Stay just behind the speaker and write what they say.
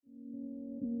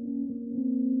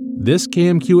This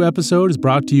KMQ episode is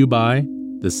brought to you by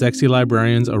the Sexy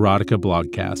Librarians Erotica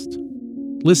Blogcast.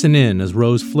 Listen in as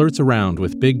Rose flirts around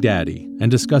with Big Daddy and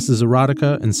discusses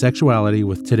erotica and sexuality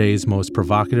with today's most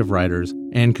provocative writers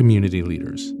and community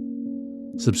leaders.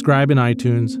 Subscribe in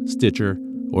iTunes, Stitcher,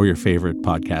 or your favorite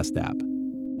podcast app.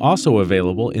 Also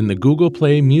available in the Google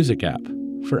Play Music app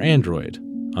for Android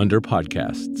under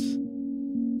Podcasts.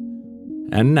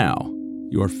 And now,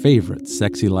 your favorite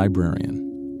sexy librarian,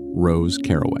 Rose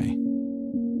Caraway.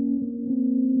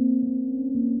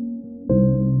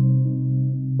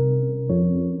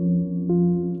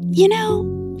 You know,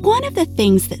 one of the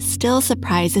things that still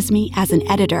surprises me as an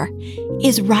editor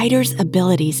is writers'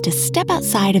 abilities to step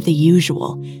outside of the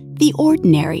usual, the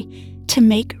ordinary, to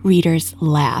make readers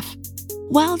laugh.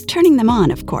 While turning them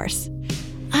on, of course.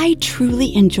 I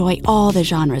truly enjoy all the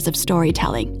genres of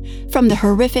storytelling, from the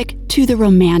horrific to the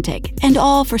romantic, and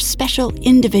all for special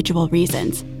individual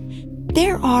reasons.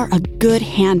 There are a good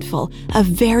handful of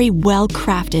very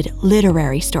well-crafted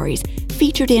literary stories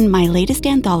featured in my latest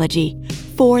anthology,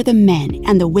 For the Men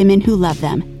and the Women Who Love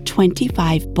Them,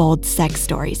 25 Bold Sex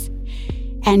Stories.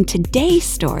 And today's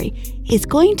story is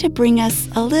going to bring us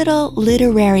a little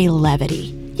literary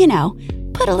levity. You know,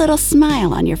 put a little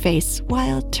smile on your face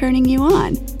while turning you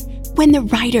on. When the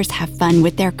writers have fun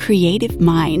with their creative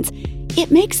minds,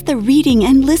 it makes the reading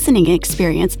and listening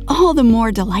experience all the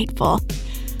more delightful.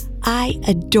 I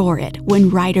adore it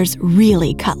when writers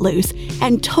really cut loose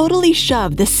and totally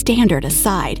shove the standard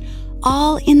aside,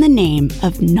 all in the name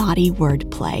of naughty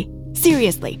wordplay.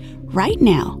 Seriously, right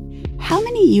now, how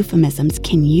many euphemisms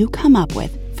can you come up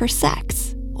with for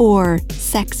sex or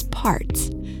sex parts?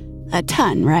 A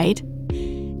ton, right?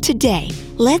 Today,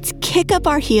 let's kick up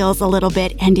our heels a little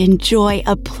bit and enjoy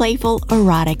a playful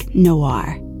erotic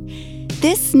noir.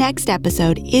 This next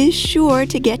episode is sure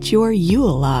to get your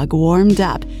Yule log warmed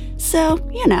up. So,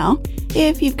 you know,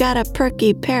 if you've got a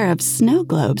perky pair of snow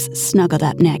globes snuggled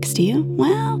up next to you,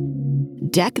 well,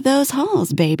 deck those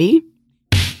halls, baby.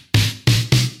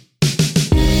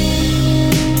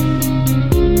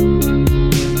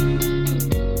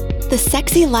 The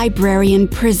Sexy Librarian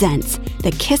presents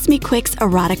the Kiss Me Quicks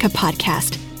Erotica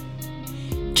Podcast.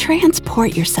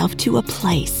 Transport yourself to a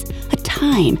place, a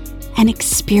time, an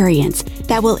experience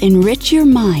that will enrich your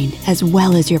mind as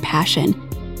well as your passion.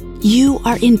 You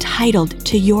are entitled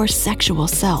to your sexual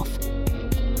self.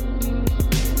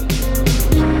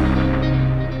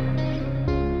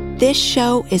 This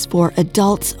show is for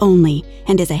adults only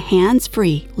and is a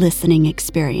hands-free listening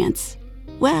experience.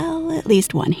 Well, at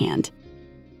least one hand.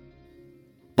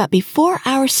 But before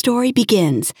our story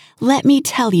begins, let me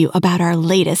tell you about our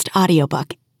latest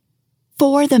audiobook,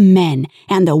 For the Men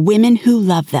and the Women Who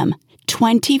Love Them,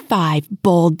 25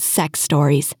 Bold Sex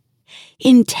Stories,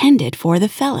 intended for the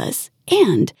fellas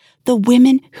and the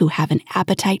women who have an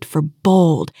appetite for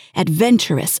bold,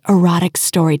 adventurous, erotic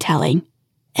storytelling.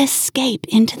 Escape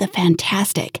into the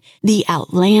fantastic, the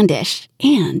outlandish,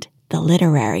 and the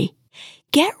literary.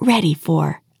 Get ready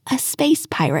for a space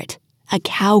pirate, a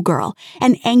cowgirl,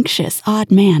 an anxious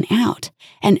odd man out,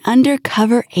 an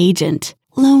undercover agent,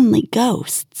 lonely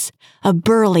ghosts, a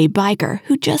burly biker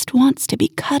who just wants to be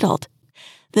cuddled,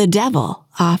 the devil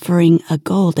offering a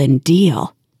golden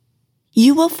deal.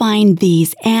 You will find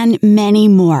these and many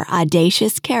more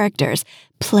audacious characters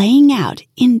playing out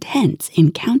intense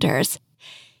encounters.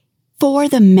 For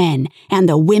the Men and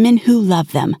the Women Who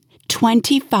Love Them,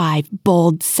 25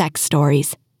 Bold Sex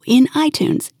Stories, in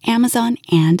iTunes, Amazon,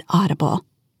 and Audible.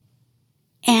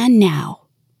 And now,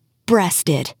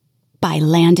 Breasted by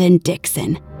Landon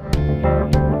Dixon.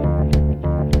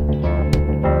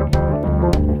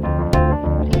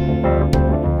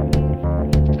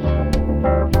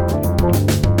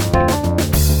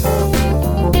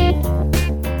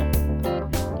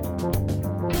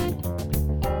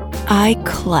 I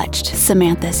clutched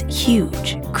Samantha's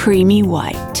huge, creamy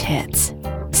white tits,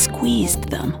 squeezed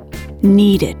them,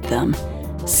 kneaded them,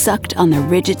 sucked on the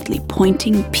rigidly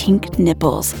pointing pink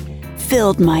nipples,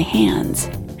 filled my hands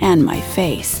and my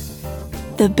face.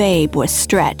 The babe was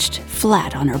stretched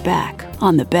flat on her back,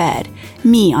 on the bed,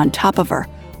 me on top of her,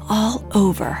 all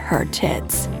over her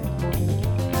tits.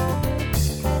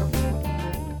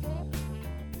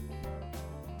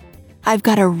 I've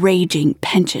got a raging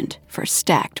penchant for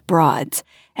stacked broads,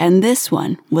 and this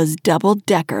one was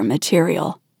double-decker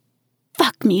material.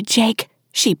 "Fuck me, Jake,"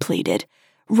 she pleaded,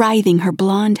 writhing her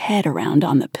blonde head around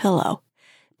on the pillow.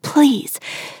 "Please,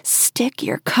 stick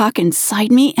your cock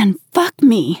inside me and fuck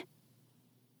me."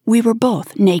 We were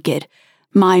both naked,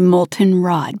 my molten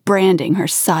rod branding her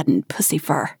sodden pussy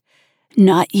fur.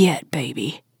 "Not yet,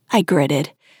 baby," I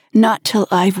gritted, Not till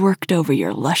I've worked over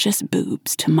your luscious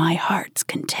boobs to my heart's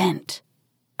content.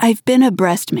 I've been a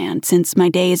breast man since my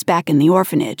days back in the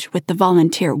orphanage with the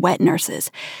volunteer wet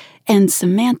nurses, and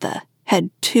Samantha had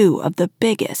 2 of the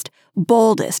biggest,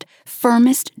 boldest,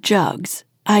 firmest jugs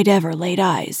I'd ever laid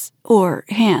eyes, or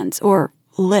hands, or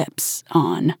lips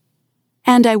on.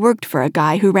 And I worked for a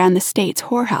guy who ran the state's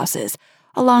whorehouses,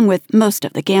 along with most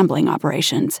of the gambling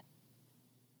operations.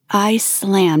 I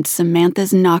slammed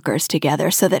Samantha's knockers together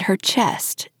so that her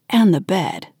chest and the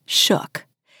bed shook.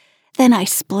 Then I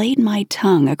splayed my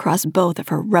tongue across both of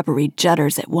her rubbery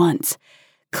judders at once,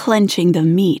 clenching the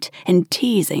meat and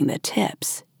teasing the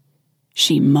tips.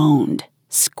 She moaned,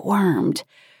 squirmed,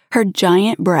 her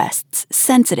giant breasts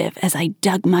sensitive as I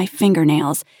dug my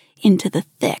fingernails into the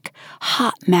thick,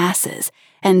 hot masses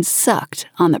and sucked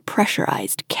on the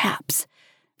pressurized caps,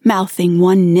 mouthing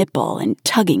one nipple and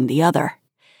tugging the other.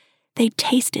 They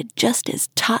tasted just as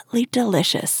tautly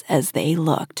delicious as they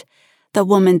looked, the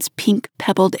woman's pink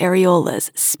pebbled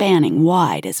areolas spanning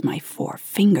wide as my 4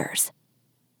 fingers.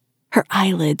 Her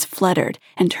eyelids fluttered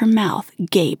and her mouth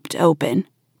gaped open.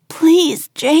 "Please,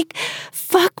 Jake,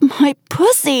 fuck my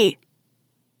pussy!"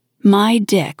 My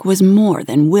dick was more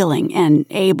than willing and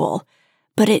able,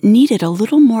 but it needed a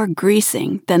little more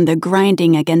greasing than the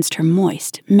grinding against her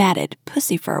moist, matted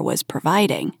pussy fur was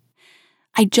providing.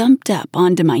 I jumped up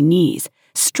onto my knees,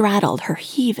 straddled her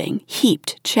heaving,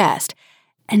 heaped chest,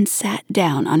 and sat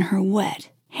down on her wet,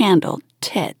 handled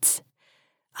tits.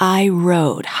 I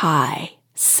rode high,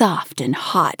 soft and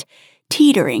hot,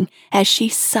 teetering as she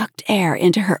sucked air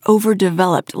into her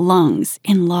overdeveloped lungs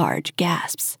in large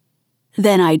gasps.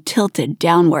 Then I tilted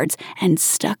downwards and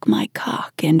stuck my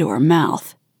cock into her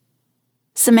mouth.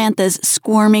 Samantha's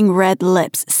squirming red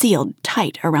lips sealed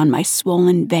tight around my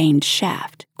swollen veined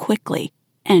shaft quickly,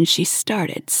 and she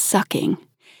started sucking.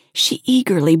 She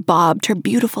eagerly bobbed her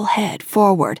beautiful head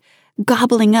forward,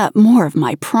 gobbling up more of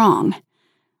my prong.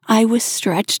 I was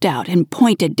stretched out and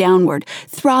pointed downward,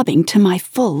 throbbing to my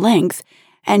full length,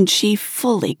 and she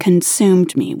fully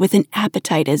consumed me with an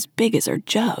appetite as big as her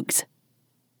jugs.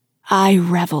 I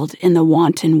reveled in the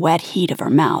wanton wet heat of her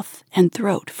mouth and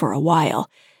throat for a while,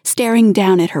 staring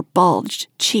down at her bulged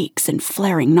cheeks and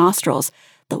flaring nostrils,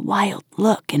 the wild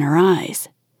look in her eyes.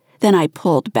 Then I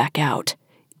pulled back out.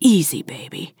 "Easy,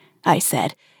 baby," I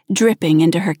said, dripping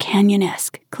into her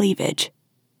canyon-esque cleavage.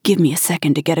 "Give me a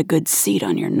second to get a good seat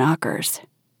on your knockers."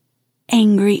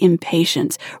 Angry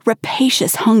impatience,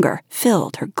 rapacious hunger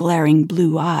filled her glaring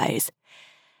blue eyes.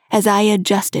 As I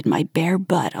adjusted my bare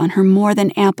butt on her more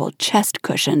than ample chest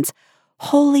cushions,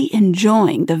 wholly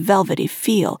enjoying the velvety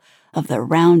feel of the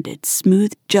rounded,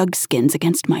 smooth jug skins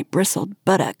against my bristled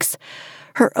buttocks,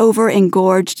 her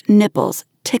over-engorged nipples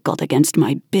tickled against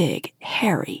my big,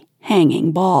 hairy,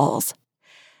 hanging balls.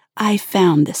 I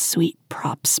found the sweet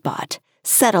prop spot,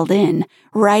 settled in,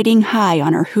 riding high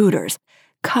on her hooters,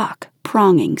 cock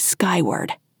pronging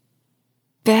skyward.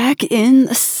 "Back in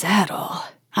the saddle,"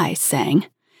 I sang,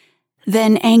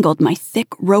 then angled my thick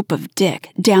rope of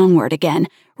dick downward again,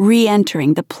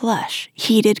 re-entering the plush,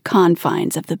 heated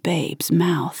confines of the babe's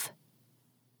mouth.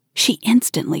 She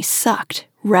instantly sucked,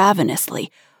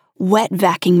 ravenously,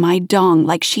 wet-vacking my dong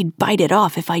like she'd bite it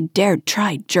off if I dared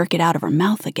try jerk it out of her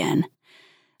mouth again.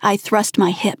 I thrust my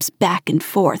hips back and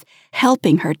forth,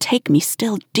 helping her take me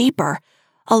still deeper,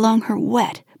 along her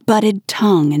wet, butted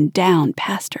tongue and down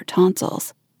past her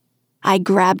tonsils. I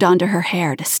grabbed onto her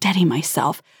hair to steady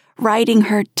myself, riding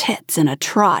her tits in a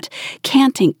trot,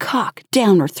 canting cock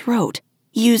down her throat,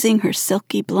 using her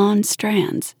silky blonde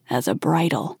strands as a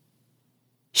bridle.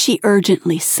 She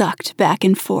urgently sucked back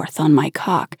and forth on my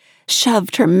cock,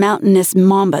 shoved her mountainous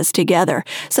mambas together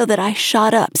so that I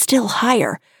shot up still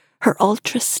higher, her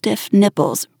ultra-stiff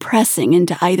nipples pressing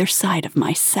into either side of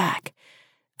my sack.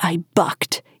 I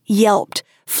bucked, yelped,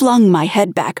 flung my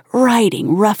head back,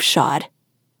 riding roughshod.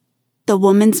 The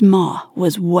woman's maw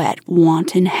was wet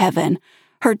wanton heaven,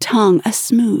 her tongue a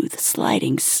smooth,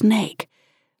 sliding snake.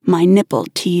 My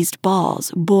nipple-teased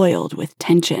balls boiled with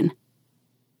tension.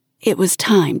 It was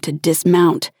time to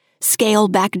dismount, scale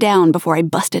back down before I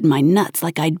busted my nuts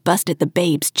like I'd busted the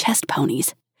babe's chest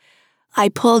ponies. I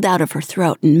pulled out of her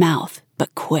throat and mouth,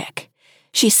 but quick.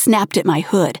 She snapped at my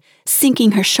hood,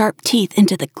 sinking her sharp teeth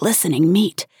into the glistening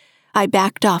meat. I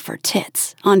backed off her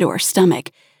tits, onto her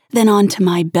stomach, then onto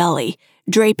my belly,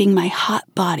 draping my hot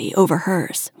body over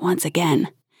hers once again.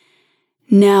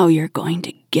 "Now you're going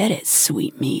to get it,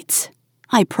 sweetmeats,"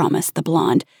 I promised the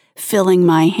blonde, filling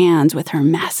my hands with her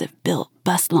massive-built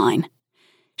bustline.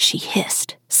 She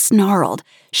hissed, snarled,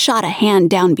 shot a hand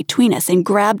down between us and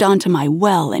grabbed onto my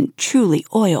well and truly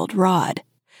oiled rod.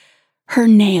 her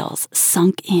nails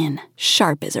sunk in,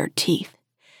 sharp as her teeth.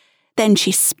 Then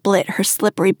she split her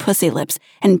slippery pussy lips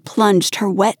and plunged her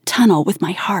wet tunnel with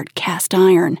my hard cast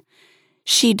iron.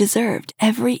 She deserved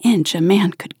every inch a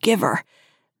man could give her,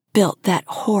 built that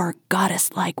whore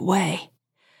goddess-like way.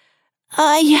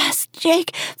 Yes,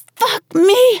 Jake, fuck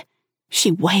me,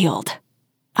 she wailed.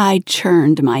 I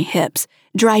churned my hips,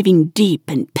 driving deep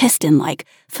and piston-like,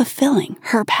 fulfilling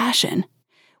her passion.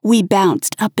 We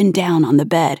bounced up and down on the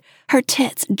bed, her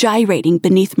tits gyrating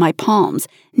beneath my palms,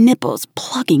 nipples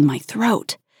plugging my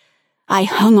throat. I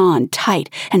hung on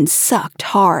tight and sucked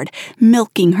hard,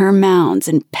 milking her mounds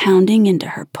and pounding into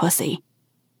her pussy.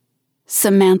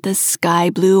 Samantha's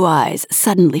sky-blue eyes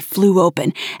suddenly flew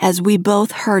open as we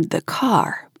both heard the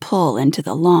car pull into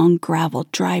the long gravel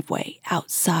driveway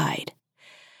outside.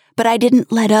 But I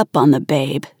didn't let up on the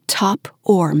babe, top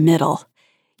or middle.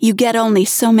 You get only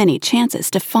so many chances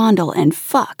to fondle and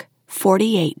fuck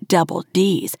 48 double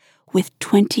Ds with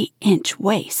 20-inch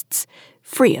waists,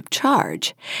 free of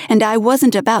charge, and I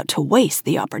wasn't about to waste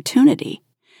the opportunity.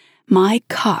 My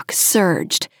cock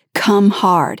surged, come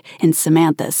hard, in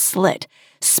Samantha's slit,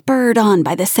 spurred on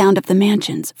by the sound of the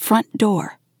mansion's front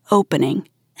door opening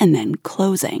and then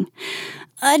closing.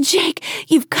 Jake,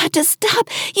 you've got to stop!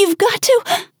 You've got to...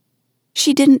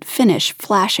 She didn't finish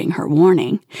flashing her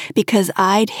warning, because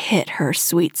I'd hit her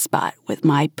sweet spot with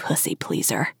my pussy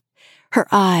pleaser. Her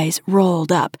eyes rolled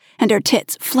up, and her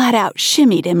tits flat out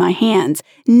shimmied in my hands,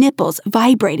 nipples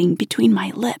vibrating between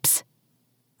my lips.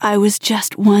 I was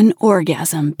just one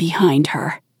orgasm behind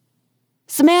her.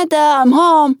 Samantha, I'm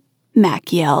home,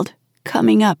 Mac yelled,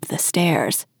 coming up the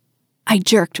stairs. I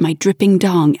jerked my dripping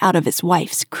dong out of his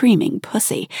wife's creaming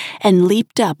pussy and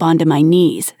leaped up onto my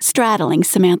knees, straddling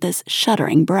Samantha's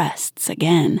shuddering breasts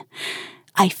again.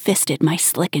 I fisted my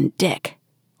slickened dick.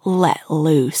 Let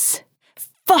loose.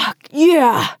 Fuck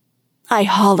yeah! I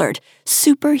hollered,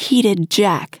 superheated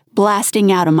jack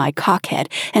blasting out of my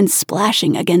cockhead and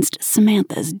splashing against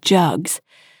Samantha's jugs.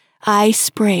 I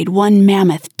sprayed one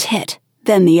mammoth tit,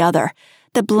 then the other,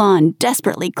 the blonde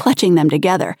desperately clutching them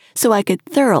together so I could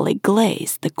thoroughly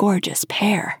glaze the gorgeous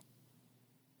pair.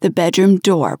 The bedroom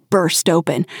door burst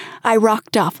open. I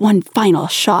rocked off one final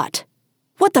shot.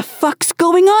 What the fuck's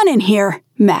going on in here?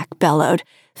 Mac bellowed,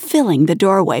 filling the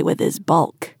doorway with his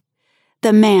bulk.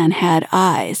 The man had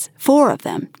eyes, 4 of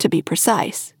them, to be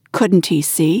precise. Couldn't he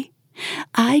see?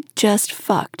 I'd just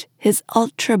fucked his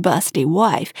ultra-busty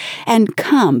wife and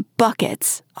cum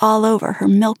buckets all over her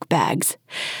milk bags.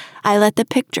 I let the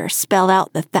picture spell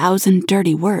out the 1,000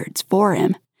 dirty words for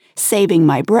him, saving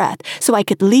my breath so I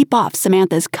could leap off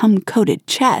Samantha's cum-coated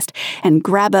chest and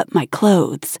grab up my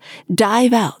clothes,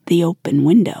 dive out the open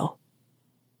window.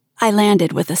 I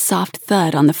landed with a soft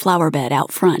thud on the flower bed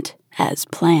out front, as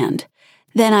planned.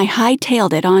 Then I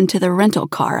hightailed it onto the rental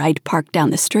car I'd parked down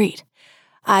the street.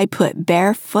 I put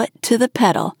bare foot to the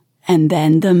pedal and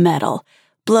then the metal,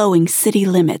 blowing city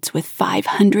limits with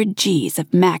 500 G's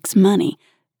of max money,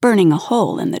 burning a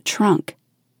hole in the trunk.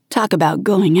 Talk about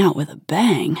going out with a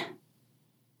bang.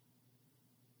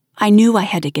 I knew I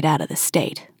had to get out of the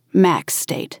state, Mac's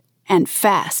state, and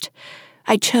fast.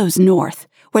 I chose north,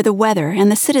 where the weather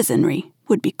and the citizenry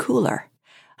would be cooler.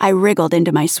 I wriggled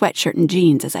into my sweatshirt and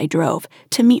jeans as I drove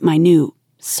to meet my new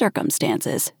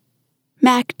circumstances.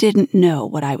 Mac didn't know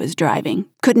what I was driving,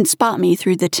 couldn't spot me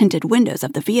through the tinted windows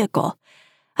of the vehicle.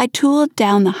 I tooled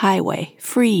down the highway,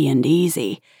 free and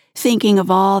easy, thinking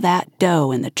of all that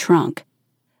dough in the trunk,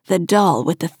 the doll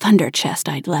with the thunder chest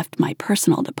I'd left my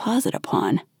personal deposit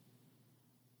upon.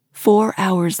 4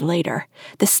 hours later,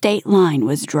 the state line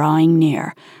was drawing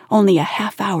near, only a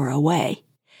half hour away,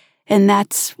 and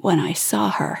that's when I saw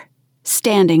her,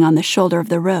 standing on the shoulder of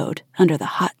the road under the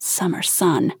hot summer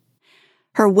sun.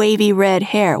 Her wavy red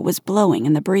hair was blowing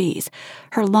in the breeze,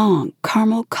 her long,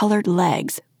 caramel-colored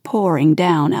legs pouring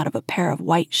down out of a pair of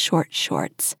white short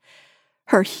shorts.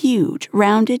 Her huge,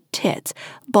 rounded tits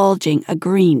bulging a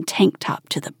green tank top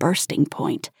to the bursting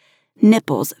point,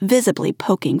 nipples visibly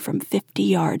poking from 50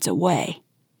 yards away.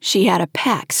 She had a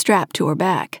pack strapped to her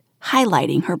back,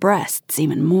 highlighting her breasts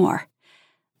even more.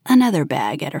 Another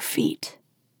bag at her feet.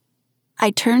 I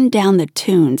turned down the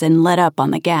tunes and let up on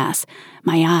the gas,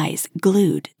 my eyes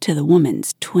glued to the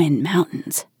woman's twin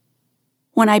mountains.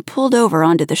 When I pulled over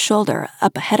onto the shoulder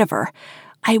up ahead of her,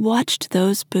 I watched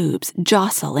those boobs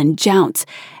jostle and jounce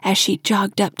as she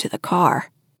jogged up to the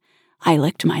car. I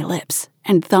licked my lips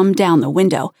and thumbed down the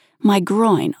window, my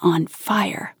groin on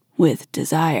fire with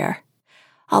desire.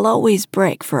 I'll always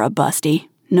break for a busty,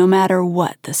 no matter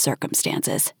what the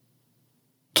circumstances.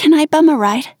 "Can I bum a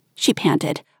ride?" she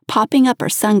panted, popping up her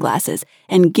sunglasses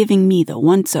and giving me the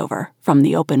once-over from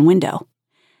the open window.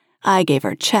 I gave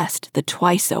her chest the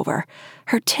twice-over.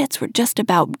 Her tits were just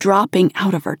about dropping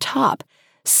out of her top,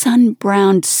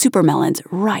 sun-browned supermelons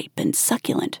ripe and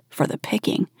succulent for the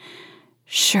picking.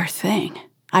 "Sure thing,"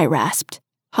 I rasped.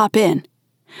 "Hop in."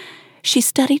 She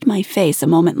studied my face a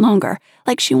moment longer,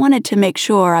 like she wanted to make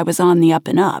sure I was on the up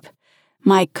and up.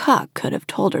 My cock could have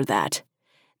told her that.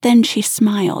 Then she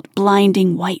smiled,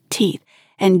 blinding white teeth,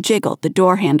 and jiggled the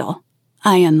door handle.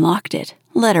 I unlocked it,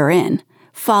 let her in,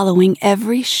 following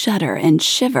every shudder and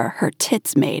shiver her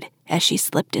tits made as she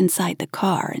slipped inside the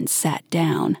car and sat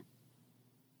down.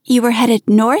 "You were headed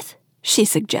north?" she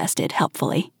suggested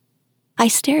helpfully. I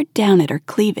stared down at her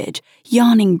cleavage,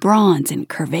 yawning bronze and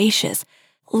curvaceous,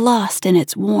 lost in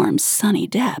its warm, sunny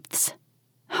depths.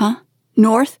 "Huh?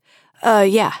 North?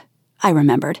 Yeah," I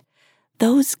remembered.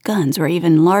 Those guns were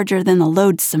even larger than the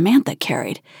loads Samantha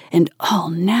carried, and all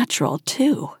natural,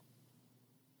 too.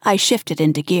 I shifted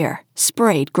into gear,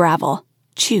 sprayed gravel,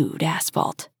 chewed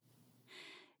asphalt.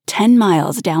 10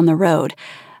 miles down the road,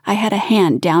 I had a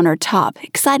hand down her top,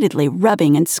 excitedly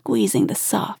rubbing and squeezing the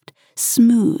soft,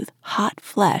 smooth, hot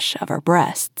flesh of her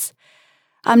breasts.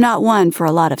 I'm not one for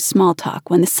a lot of small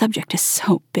talk when the subject is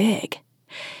so big.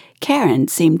 Karen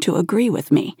seemed to agree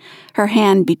with me, her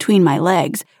hand between my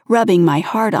legs, rubbing my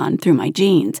hard-on through my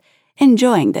jeans,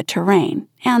 enjoying the terrain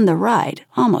and the ride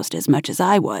almost as much as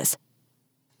I was.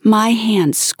 My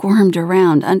hand squirmed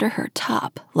around under her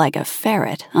top like a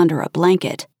ferret under a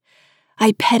blanket.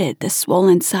 I petted the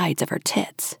swollen sides of her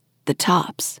tits, the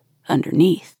tops,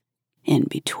 underneath, in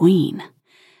between,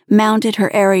 mounted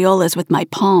her areolas with my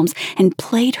palms, and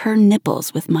played her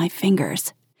nipples with my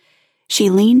fingers. She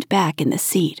leaned back in the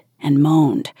seat and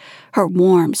moaned, her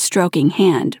warm, stroking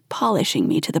hand polishing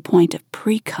me to the point of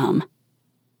pre-cum.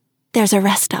 "There's a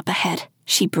rest stop ahead,"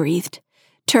 she breathed,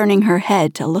 turning her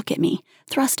head to look at me,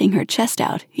 thrusting her chest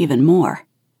out even more.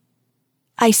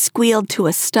 I squealed to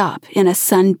a stop in a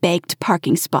sun-baked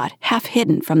parking spot half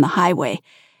hidden from the highway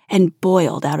and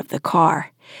boiled out of the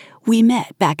car. We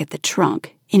met back at the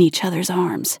trunk in each other's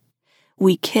arms.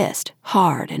 We kissed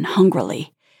hard and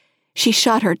hungrily. She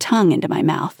shot her tongue into my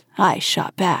mouth. I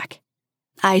shot back.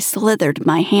 I slithered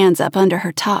my hands up under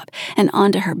her top and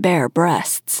onto her bare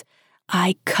breasts.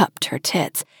 I cupped her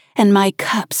tits, and my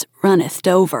cups runneth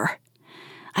over.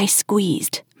 I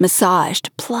squeezed, massaged,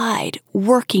 plied,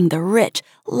 working the rich,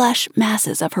 lush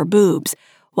masses of her boobs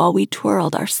while we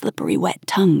twirled our slippery wet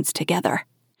tongues together.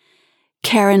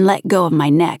 Karen let go of my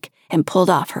neck and pulled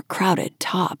off her crowded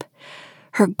top.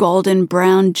 Her golden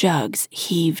brown jugs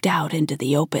heaved out into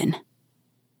the open.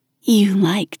 "You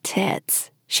like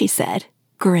tits," she said,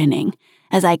 grinning,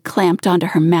 as I clamped onto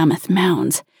her mammoth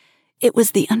mounds. It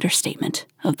was the understatement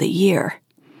of the year.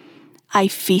 I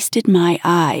feasted my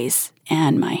eyes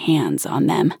and my hands on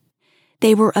them.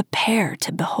 They were a pair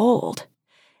to behold.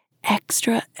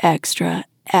 Extra, extra,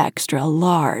 extra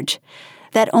large,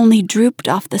 that only drooped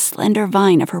off the slender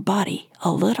vine of her body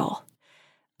a little.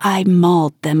 I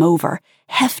mauled them over,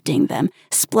 hefting them,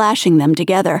 splashing them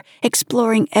together,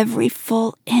 exploring every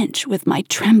full inch with my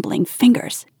trembling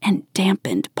fingers and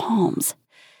dampened palms.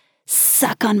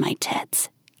 "Suck on my tits,"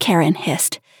 Karen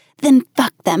hissed, "then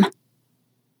fuck them."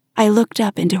 I looked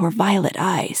up into her violet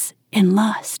eyes in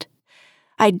lust.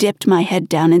 I dipped my head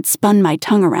down and spun my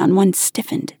tongue around one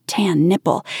stiffened, tan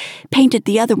nipple, painted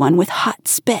the other one with hot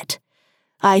spit.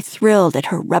 I thrilled at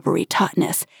her rubbery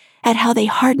tautness, at how they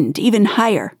hardened even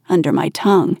higher under my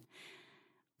tongue.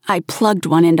 I plugged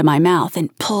one into my mouth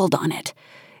and pulled on it.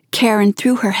 Karen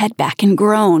threw her head back and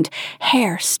groaned,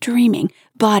 hair streaming,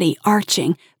 body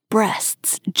arching,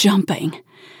 breasts jumping.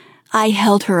 I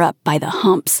held her up by the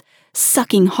humps,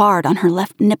 sucking hard on her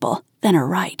left nipple, then her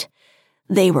right.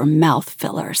 They were mouth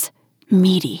fillers,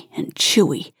 meaty and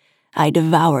chewy. I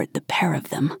devoured the pair of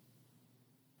them.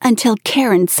 Until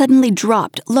Karen suddenly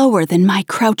dropped lower than my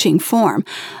crouching form,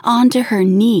 onto her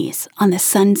knees on the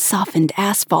sun-softened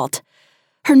asphalt.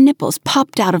 Her nipples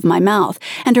popped out of my mouth,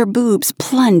 and her boobs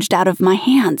plunged out of my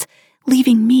hands,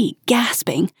 leaving me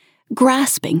gasping,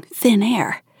 grasping thin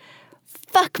air.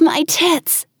 "Fuck my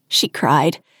tits!" she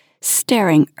cried,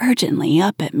 staring urgently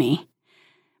up at me.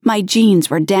 My jeans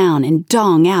were down and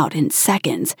dong out in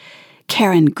seconds.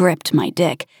 Karen gripped my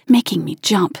dick, making me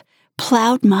jump,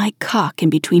 plowed my cock in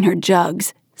between her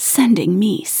jugs, sending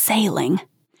me sailing.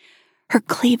 Her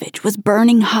cleavage was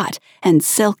burning hot and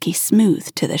silky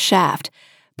smooth to the shaft,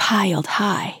 piled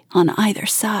high on either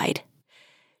side.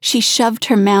 She shoved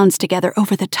her mounds together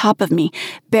over the top of me,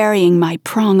 burying my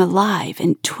prong alive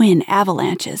in twin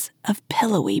avalanches of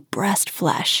pillowy breast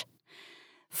flesh.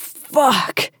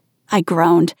 "Fuck!" I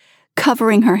groaned,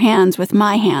 covering her hands with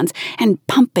my hands and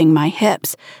pumping my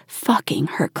hips, fucking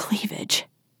her cleavage.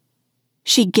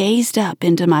 She gazed up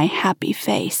into my happy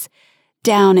face,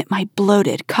 down at my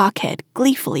bloated cockhead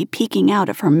gleefully peeking out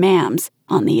of her mams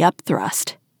on the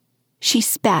upthrust. She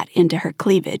spat into her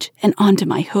cleavage and onto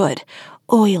my hood,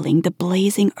 oiling the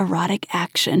blazing erotic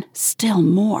action still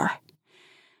more.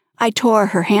 I tore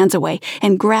her hands away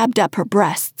and grabbed up her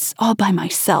breasts all by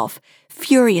myself,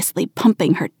 furiously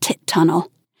pumping her tit tunnel.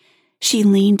 She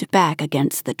leaned back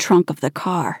against the trunk of the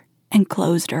car and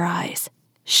closed her eyes,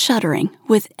 shuddering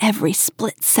with every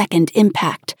split-second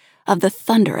impact of the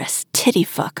thunderous titty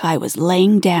fuck I was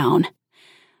laying down.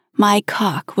 My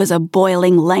cock was a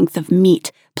boiling length of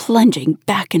meat plunging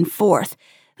back and forth,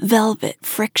 velvet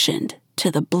frictioned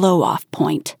to the blow-off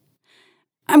point.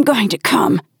 "I'm going to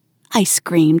come," I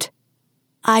screamed.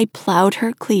 I plowed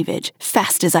her cleavage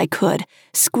fast as I could,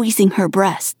 squeezing her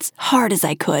breasts hard as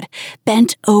I could,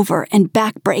 bent over and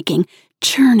back-breaking,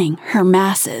 churning her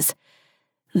masses.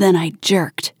 Then I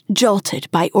jerked, jolted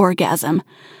by orgasm.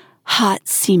 Hot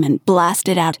semen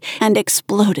blasted out and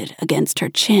exploded against her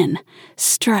chin,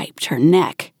 striped her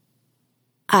neck.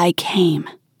 I came,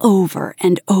 over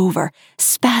and over,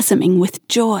 spasming with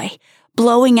joy,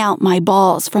 blowing out my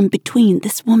balls from between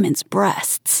this woman's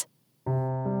breasts.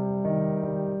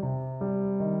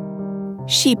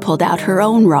 She pulled out her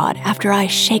own rod after I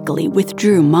shakily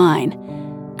withdrew mine.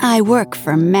 "I work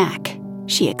for Mac,"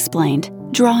 she explained,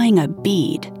 drawing a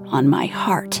bead on my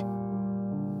heart.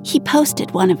 "He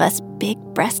posted one of us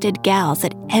big-breasted gals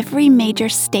at every major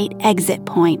state exit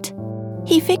point.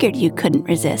 He figured you couldn't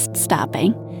resist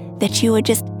stopping, that you would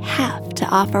just have to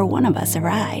offer one of us a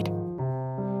ride."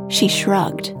 She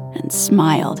shrugged and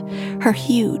smiled, her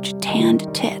huge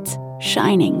tanned tits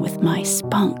shining with my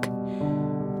spunk.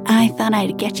 "I thought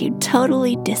I'd get you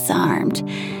totally disarmed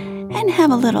and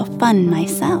have a little fun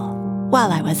myself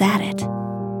while I was at it."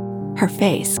 Her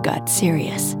face got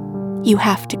serious. "You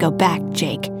have to go back,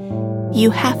 Jake. You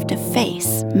have to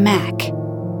face Mac."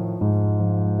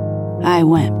 I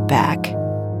went back.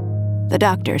 The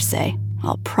doctors say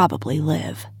I'll probably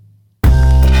live.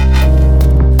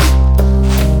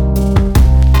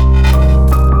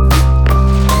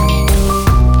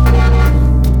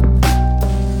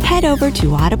 Head over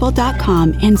to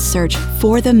audible.com and search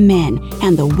For the Men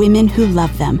and the Women Who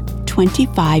Love Them,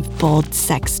 25 Bold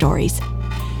Sex Stories.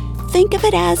 Think of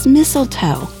it as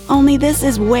mistletoe, only this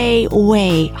is way,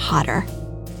 way hotter.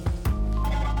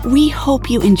 We hope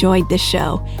you enjoyed this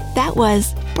show. That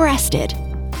was Breasted,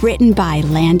 written by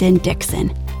Landon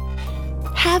Dixon.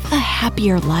 Have a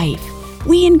happier life.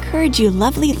 We encourage you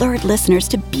lovely lurid listeners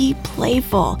to be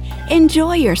playful.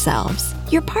 Enjoy yourselves,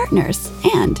 your partners,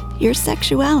 and your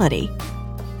sexuality.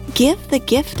 Give the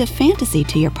gift of fantasy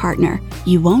to your partner.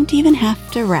 You won't even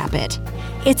have to wrap it.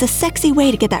 It's a sexy way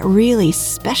to get that really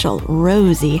special,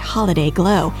 rosy holiday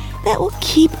glow that will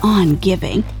keep on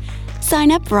giving.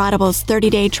 Sign up for Audible's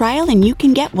 30-day trial and you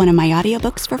can get one of my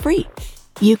audiobooks for free.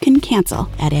 You can cancel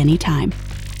at any time.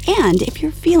 And if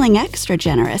you're feeling extra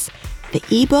generous, the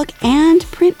ebook and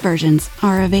print versions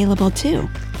are available too.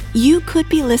 You could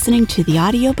be listening to the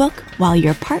audiobook while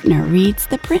your partner reads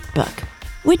the print book,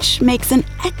 which makes an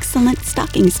excellent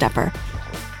stocking stuffer.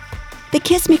 The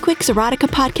Kiss Me Quicks Erotica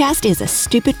podcast is a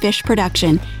Stupid Fish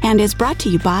production and is brought to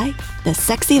you by the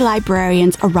Sexy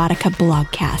Librarians Erotica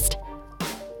blogcast.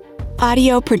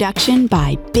 Audio production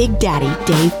by Big Daddy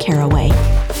Dave Caraway.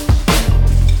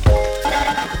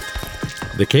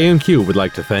 The K&Q would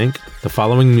like to thank the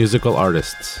following musical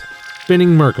artists: Spinning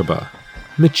Merkaba,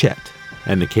 Machette,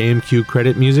 and the K&Q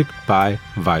credit music by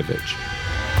Vivage.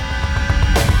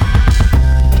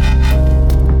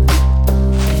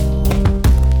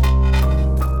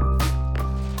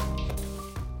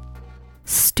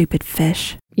 Stupid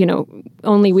fish.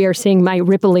 Only we are seeing my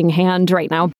rippling hand right now.